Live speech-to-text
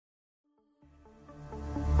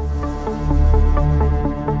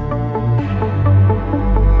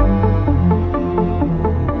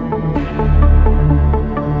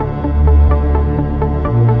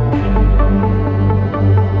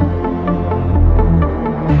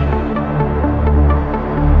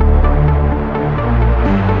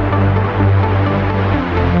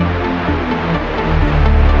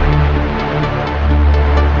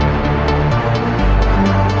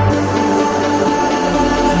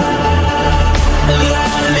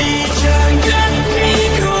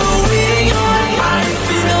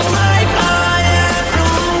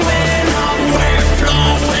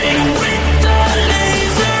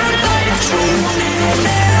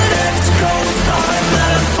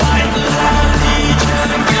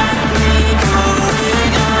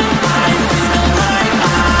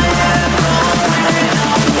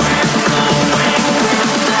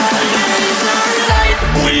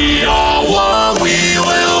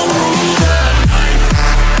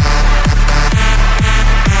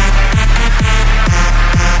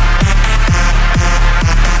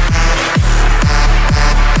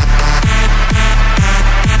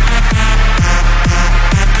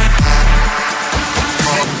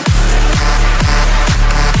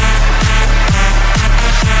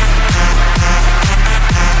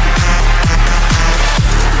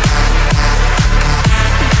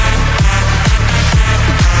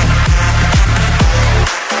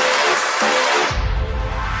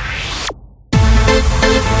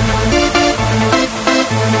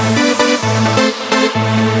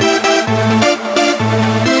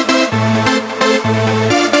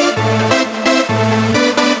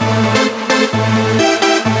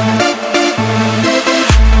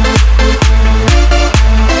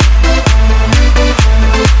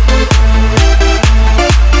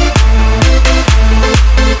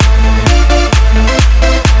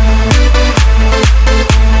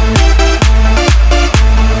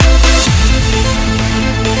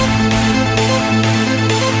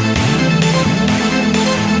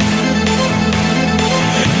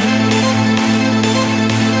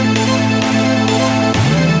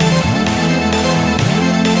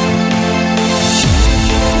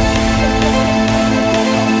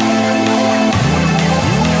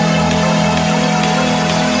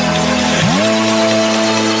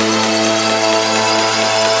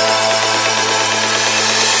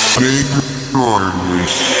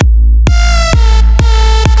Regardless.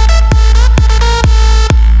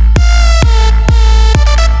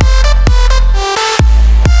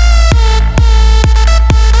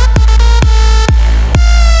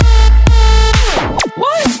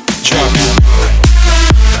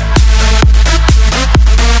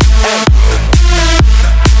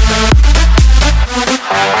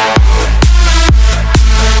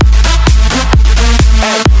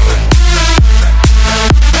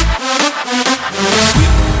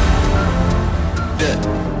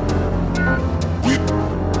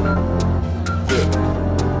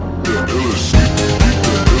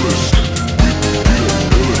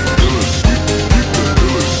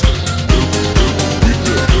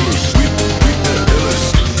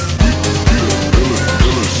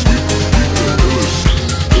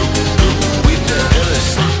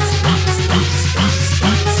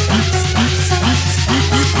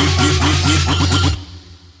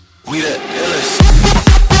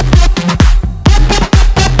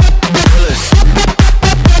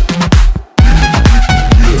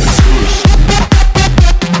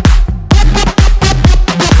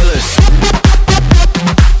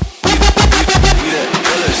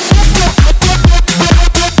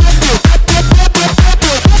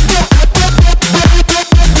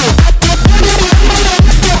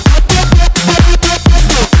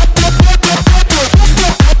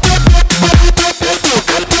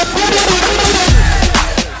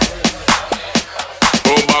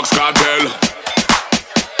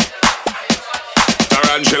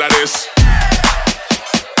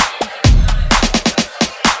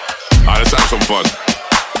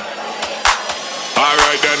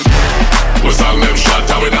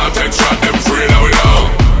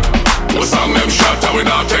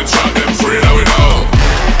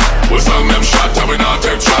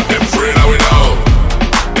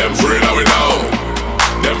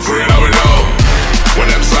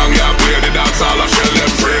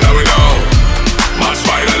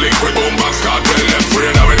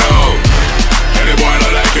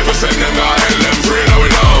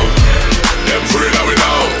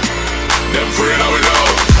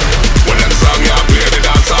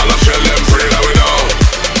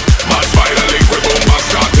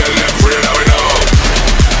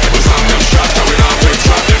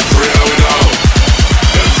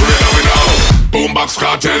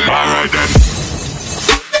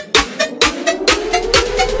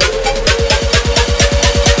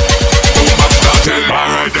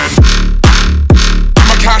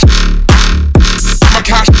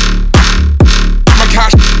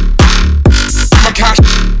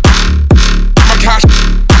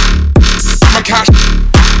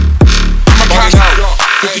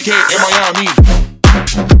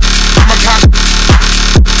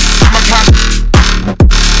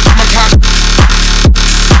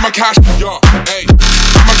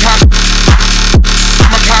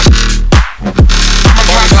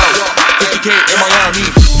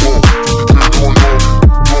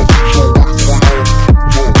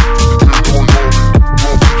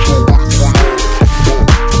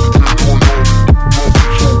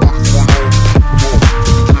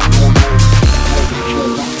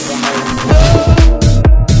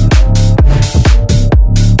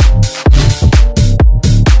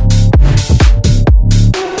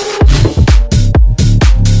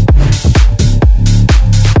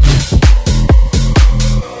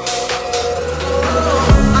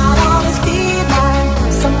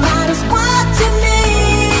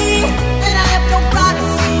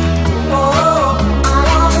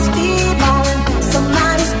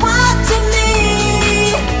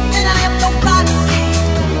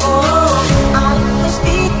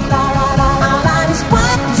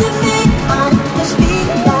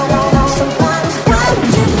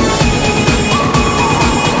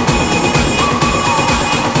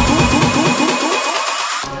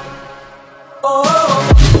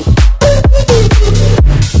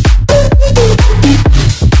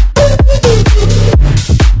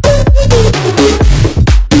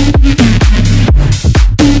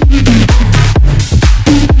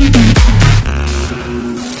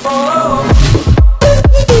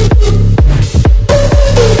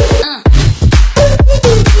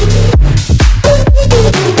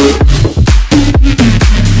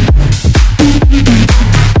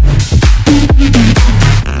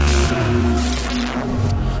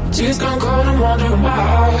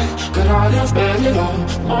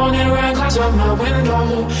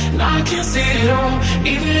 I can't see it all.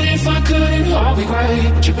 Even if I could, it'd all be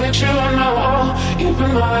great. But your picture on my wall, it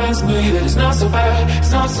reminds me that it's not so bad,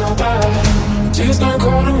 it's not so bad. Tears gone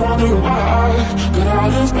cold and wondering why I got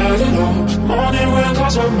out of bed at all. Morning rain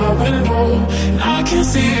comes from my window, and I can't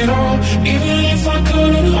see it all. Even if I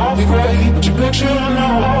could, it'd all be great. But your picture on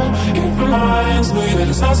my wall, it reminds me that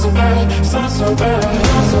it's not so bad, it's not so bad,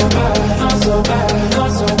 not so bad, not so bad,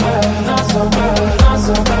 not so bad, not so bad, not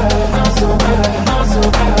so bad, not so bad, not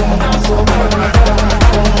so bad, not so bad.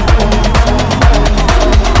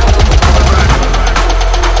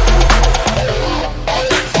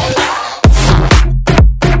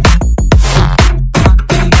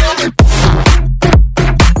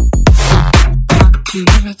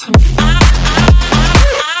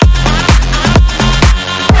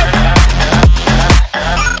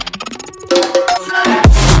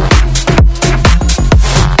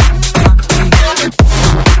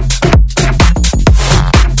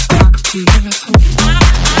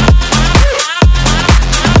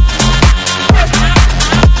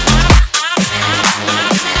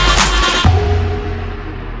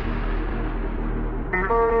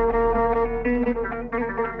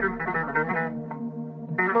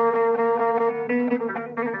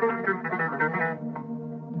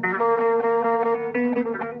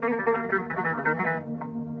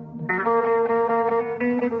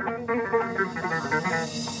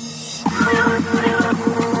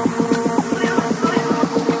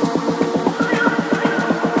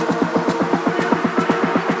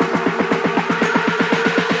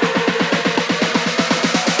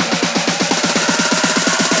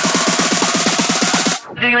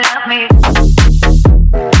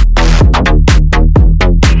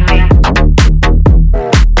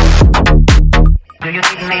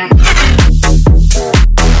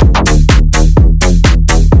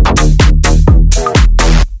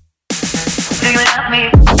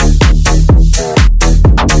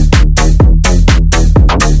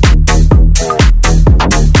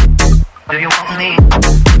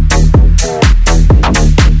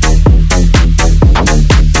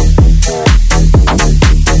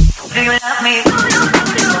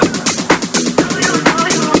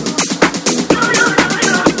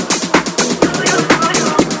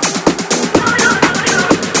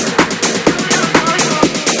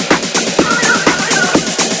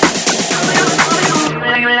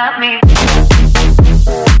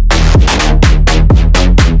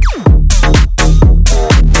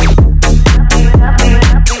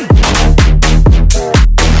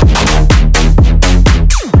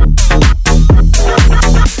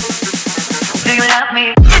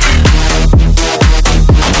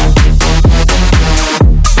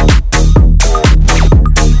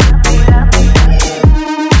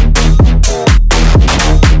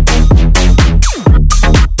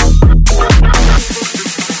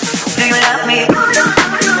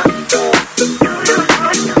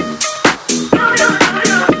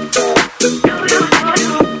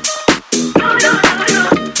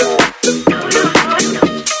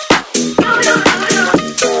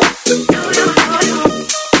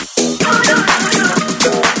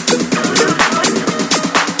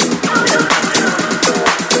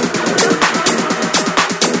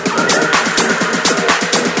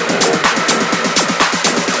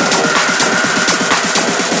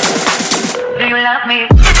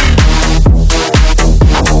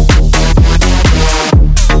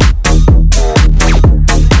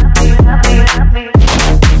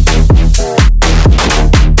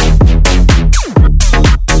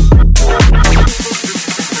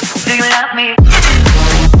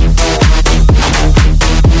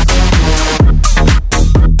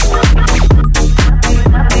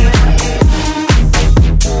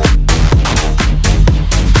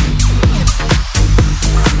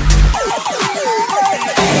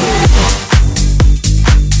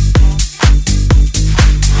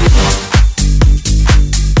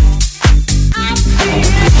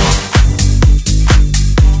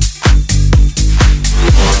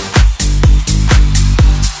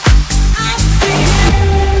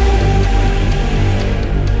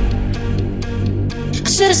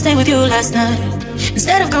 Last night,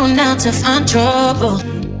 instead of going out to find trouble,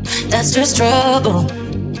 that's just trouble.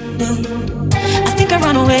 I think I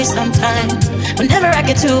run away sometimes whenever I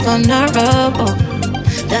get too vulnerable.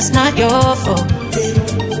 That's not your fault.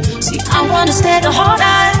 See, I wanna stay the whole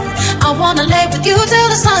night. I wanna lay with you till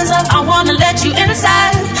the sun's up. I wanna let you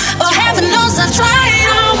inside. Oh, heaven knows I've tried.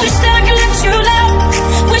 I wish that I could let you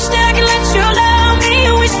love. Wish that I could let you love me.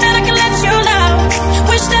 Wish that I could let you love.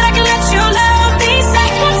 Wish that I could let you love me. Say,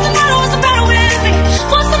 what's the matter? What's the matter with me?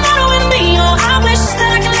 What's the matter with me? Oh, I wish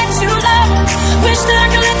that I could let you love. Wish that I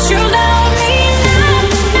could let you love me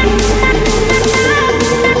now.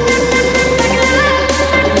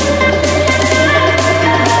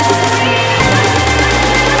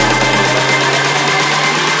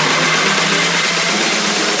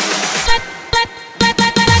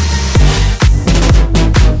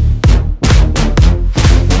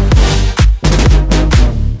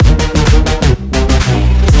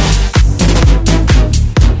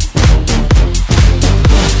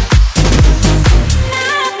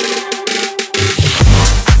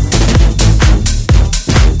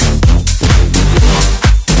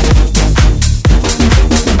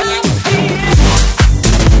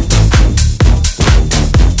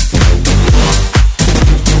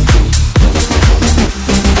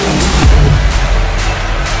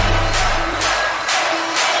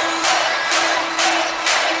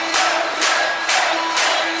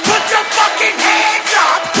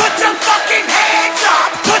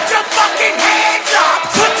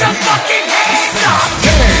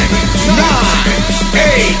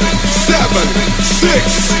 7,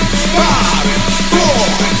 6, 5, 4,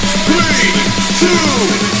 3, 2,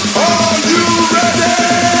 are you ready?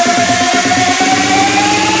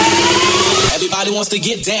 Everybody wants to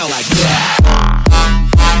get down like that.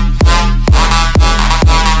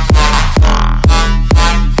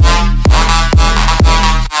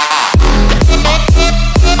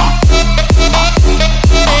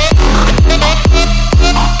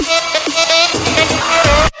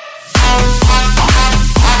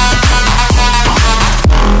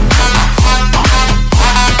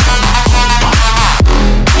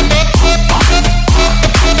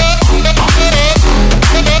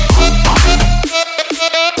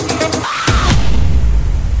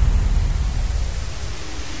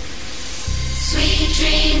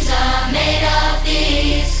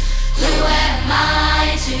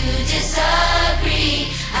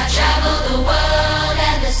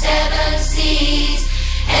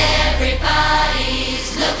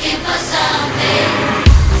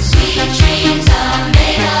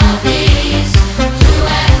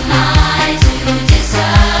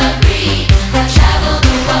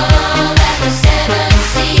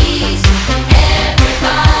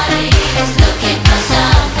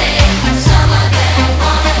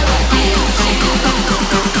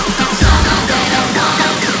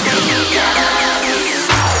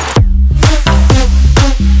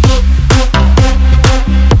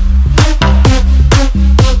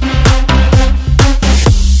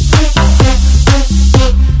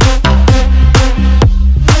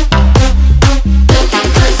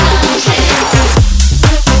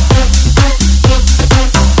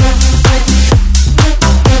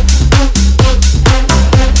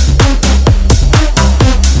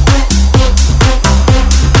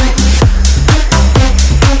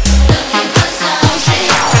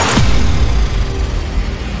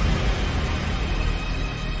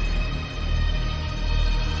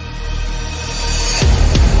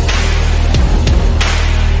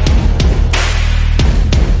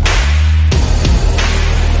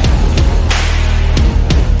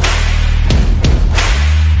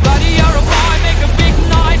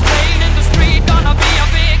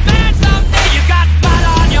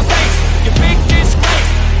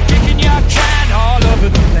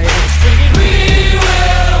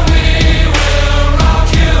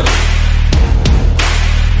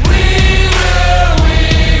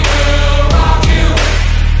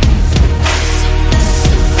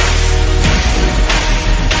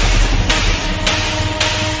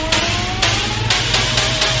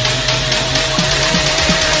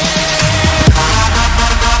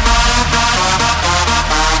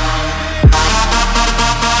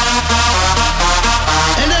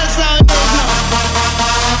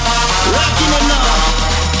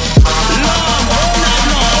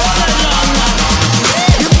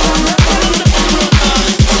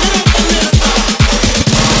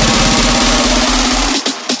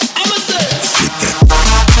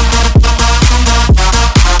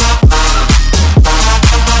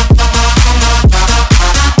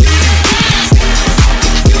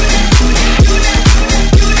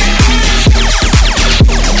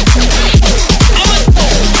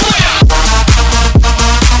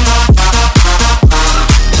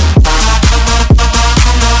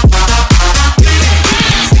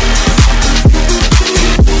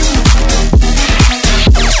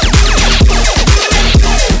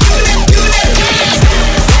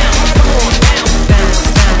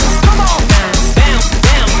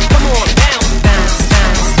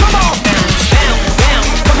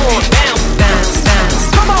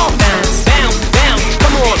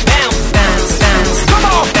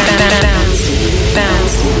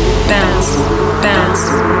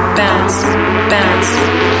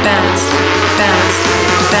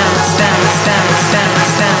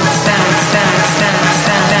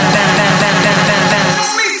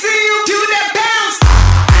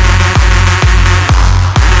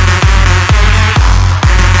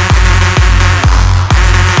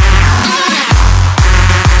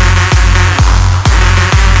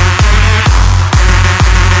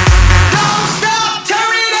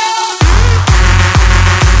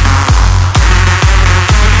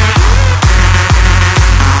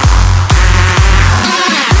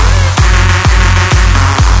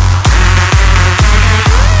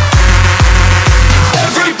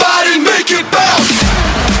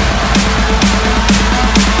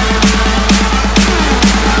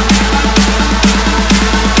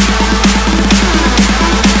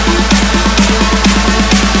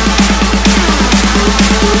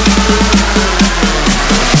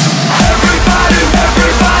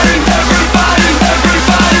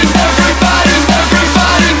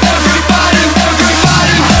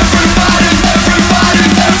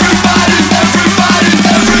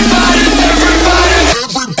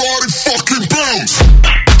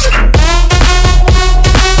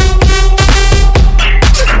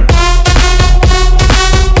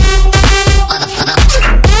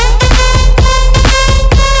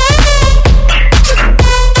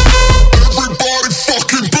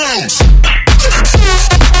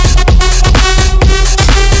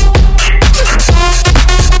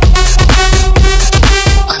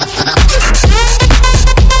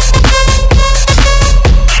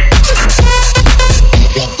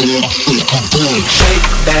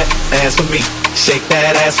 me, shake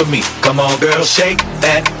that ass for me. Come on, girl, shake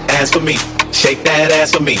that ass for me. Shake that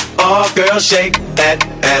ass for me. Oh, girl, shake that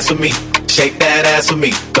ass for me. Shake that ass for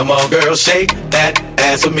me. Come on, girl, shake that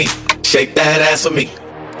ass for me. Shake that ass for me.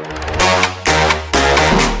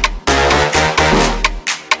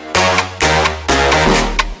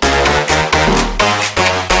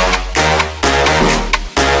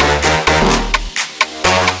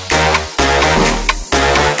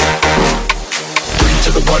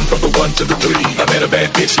 From the one to the three, I met a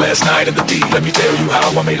bad bitch last night in the D. Let me tell you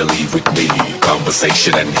how I made her leave with me.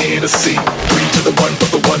 Conversation and Hennessy. 3 to the 1,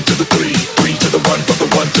 from the 1 to the 3. 3 to the 1, from the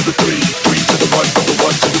 1 to the 3. 3 to the 1, from the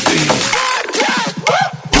 1 to the 3.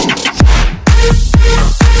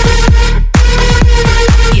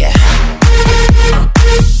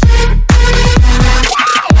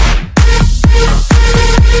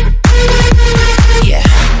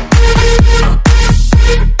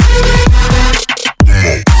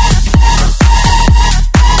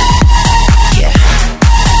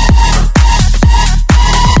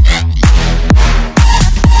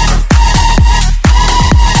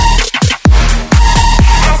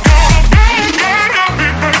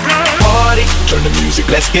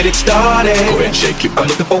 Let's get it started. Go ahead and shake it. I'm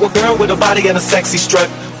looking for a girl with a body and a sexy strut.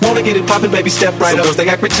 Wanna get it poppin', baby, step right up. Some girls, they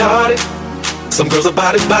act retarded. Some girls are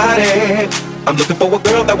body. I'm looking for a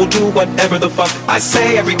girl that will do whatever the fuck I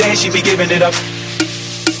say. Every day she be giving it up.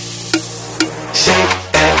 Shake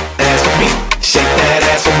that ass for me. Shake that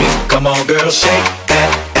ass for me. Come on, girl, shake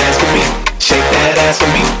that ass for me. Shake that ass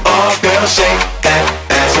for me. Oh, girl, shake that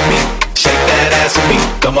ass for me. Shake that ass for me.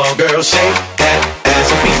 Come on, girl, shake that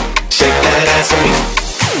ass for me. Shake that ass for me.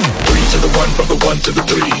 3 to the 1, from the 1 to the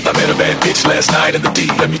 3. I met a bad bitch last night in the D.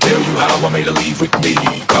 Let me tell you how I made her leave with me.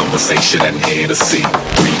 Conversation and Hennessy. 3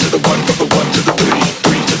 to the 1, from the 1 to the 3.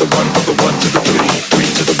 3 to the 1, from the 1 to the 3.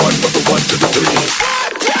 3 to the 1, from the 1 to the 3.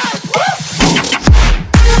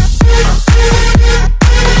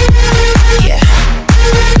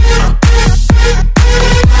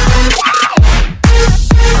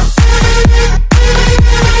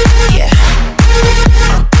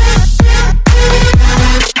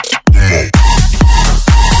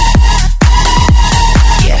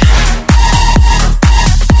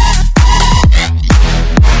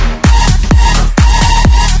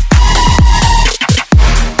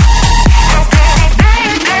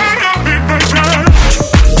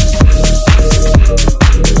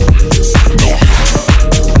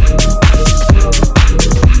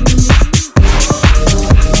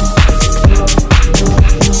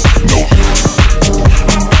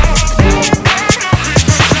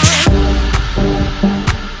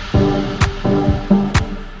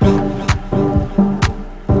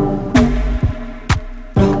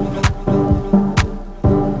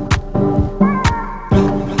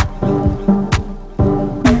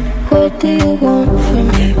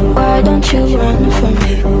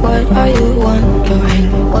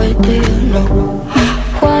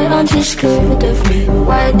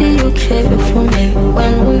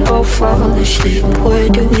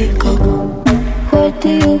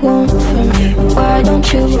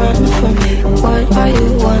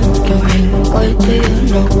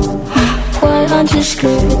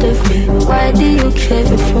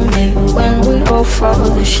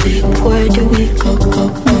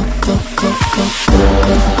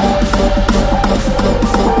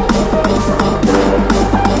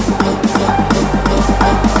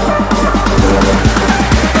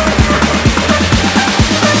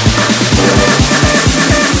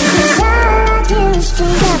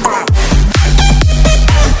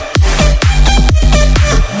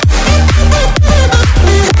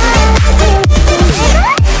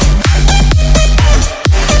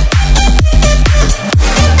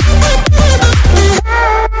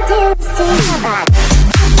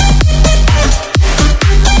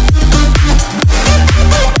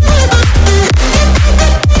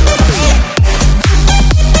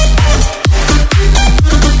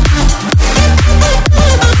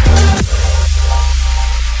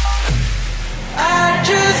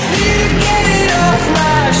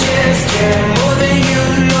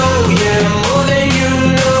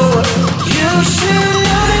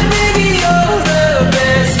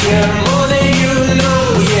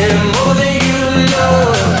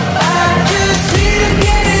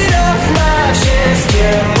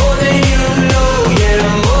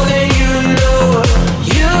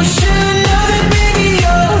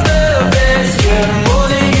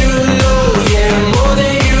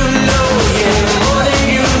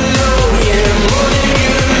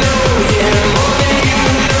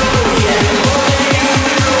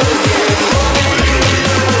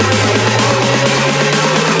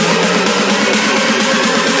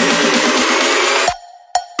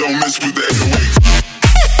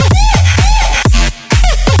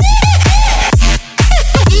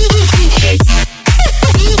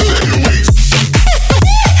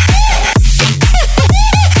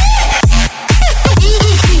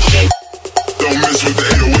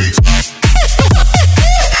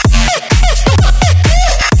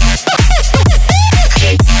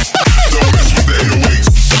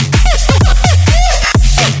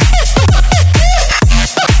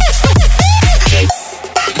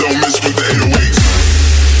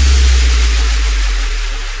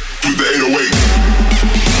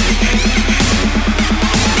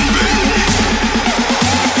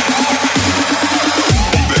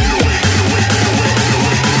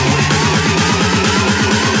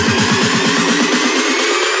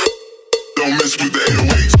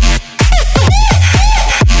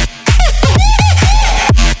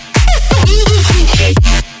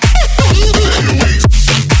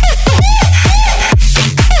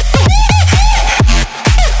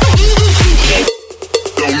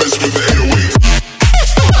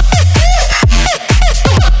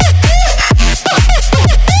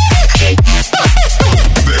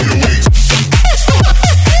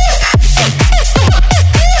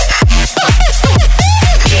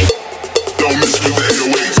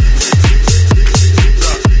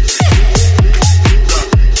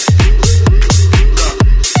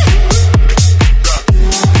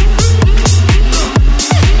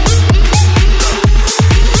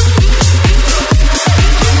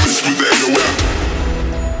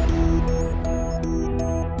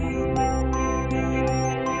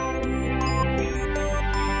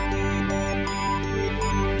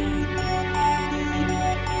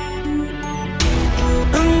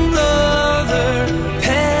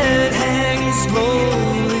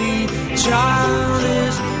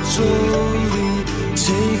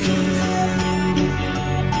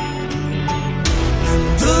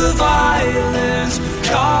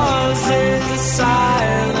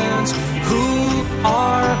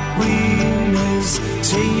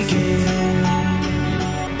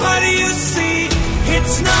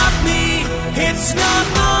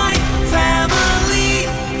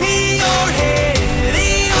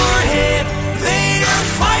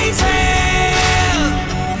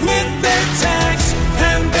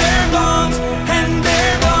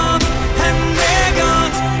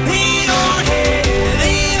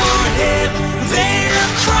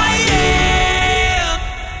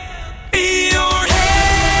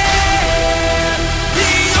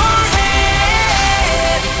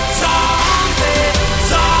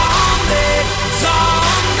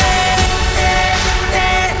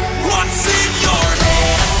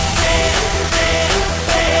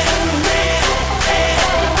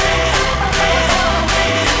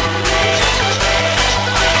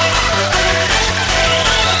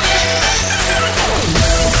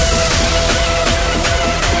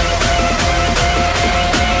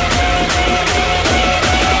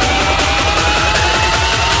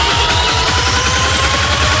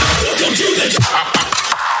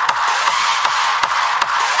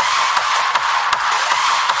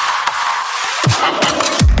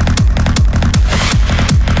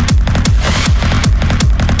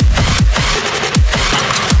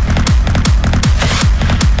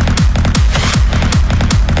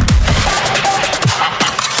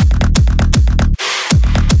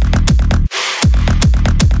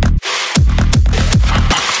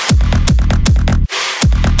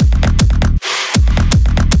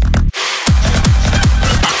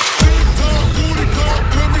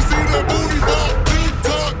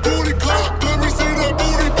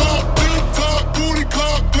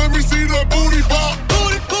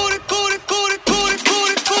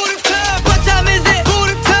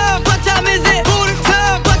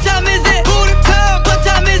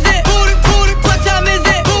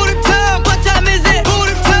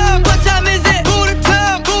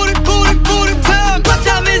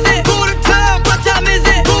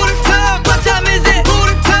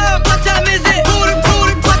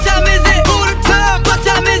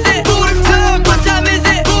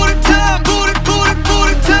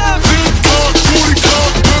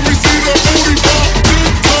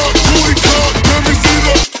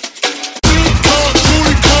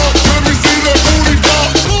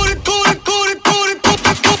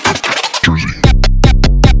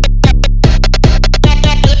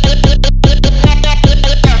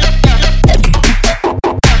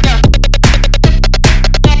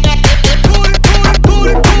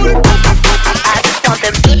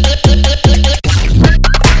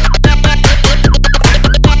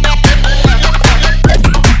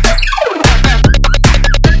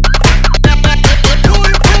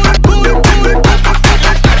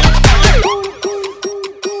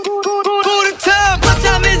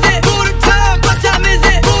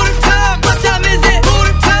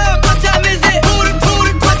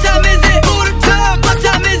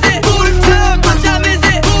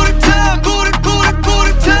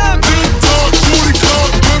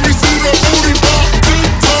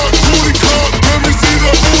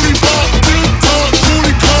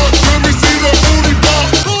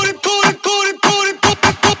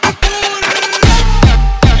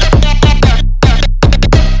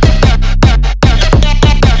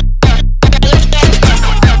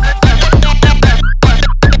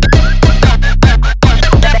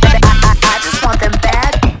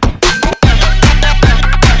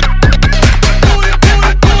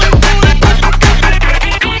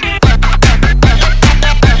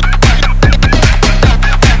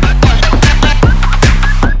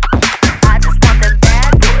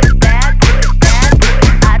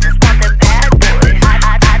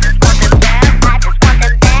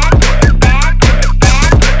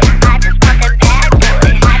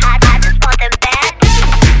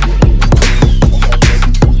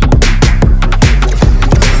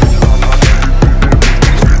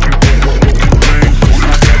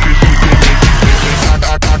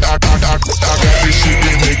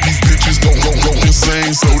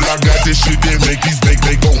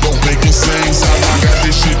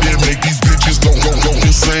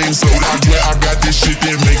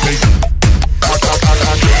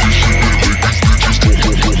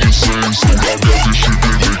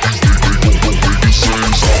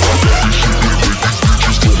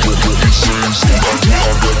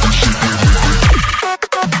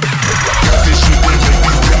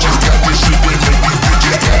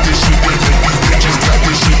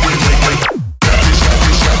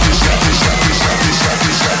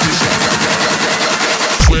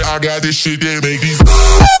 got this shit that make these.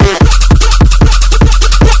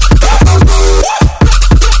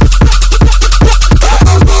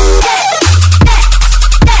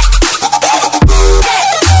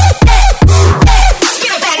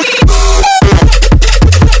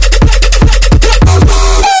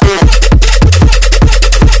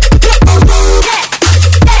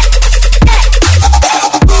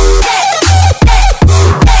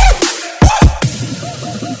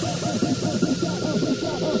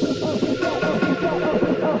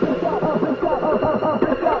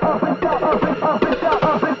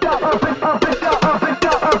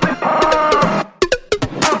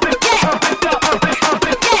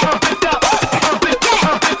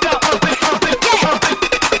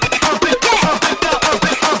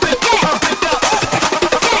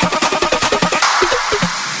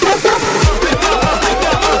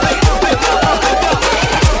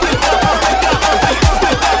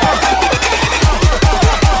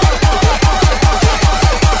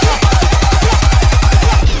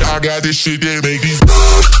 this shit that make these